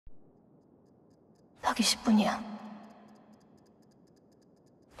딱 20분이야.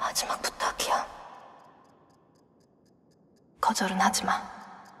 마지막 부탁이야. 거절은 하지 마.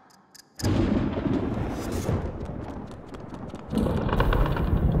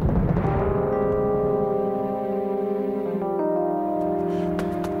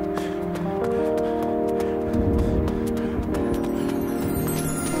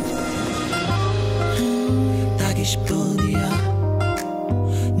 딱 20분이야.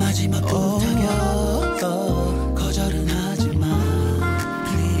 마지막 부탁이야. 거절은 하지 마.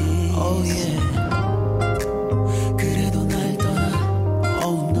 Please. Oh yeah. 그래도 날 떠나.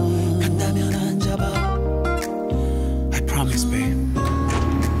 Oh no. 간다면 안 잡아. I promise, babe.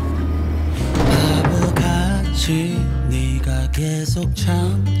 바보같이 네가 계속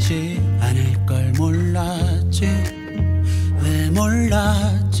참지 않을 걸 몰랐지. 왜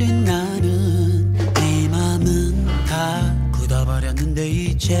몰랐지 나는. 네 맘은 다 굳어버렸는데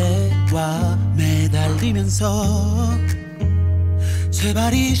이제와 매달리면서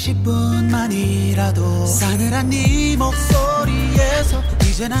제발 20분만이라도 싸늘한 네 목소리에서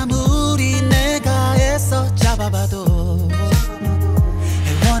이젠 아무리 내가 애써 잡아봐도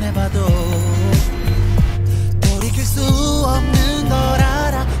애원해봐도 돌이킬 수 없는 걸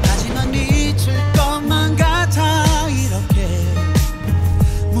알아. 하지만 미칠 것만 같아. 이렇게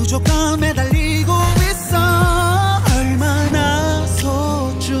무조건 매달리고 있어. 얼마나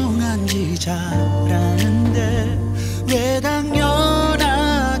소중한지 잘 아는데 왜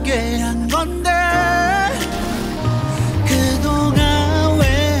당연하게 한 건데. 그동안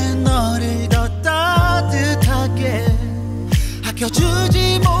왜 너를 더 따뜻하게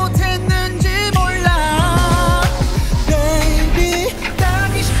아껴주지 못했는지 몰라. Baby 딱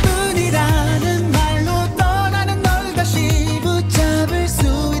 20분이라는 말로 떠나는 널 다시 붙잡을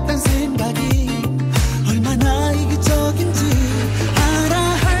수 있단 생각이 얼마나 이기적인지 알아.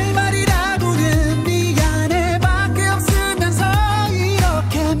 할 말이라고는 미안해밖에 없으면서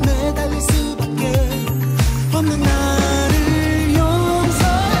이렇게 매달릴 수밖에 없는 나를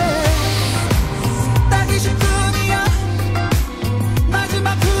용서해. 딱 20분이야.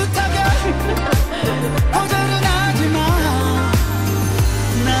 마지막 부탁이야. 거절은 하지 마.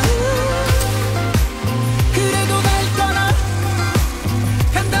 나 그래도 날 떠나.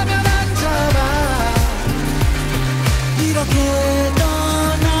 간다면 안 잡아. 이렇게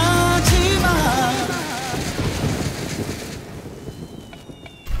떠나지 마.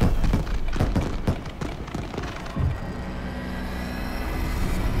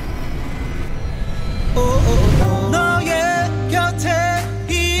 너의 곁에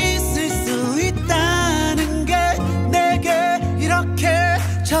있을 수 있다는 게 내게 이렇게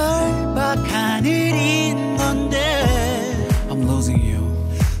절박한 일인 건데. I'm losing you.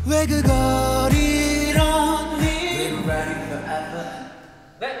 왜 그걸 이러니.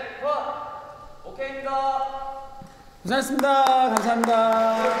 네, 오케이입니다. 고생하셨습니다.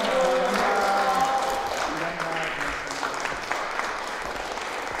 감사합니다.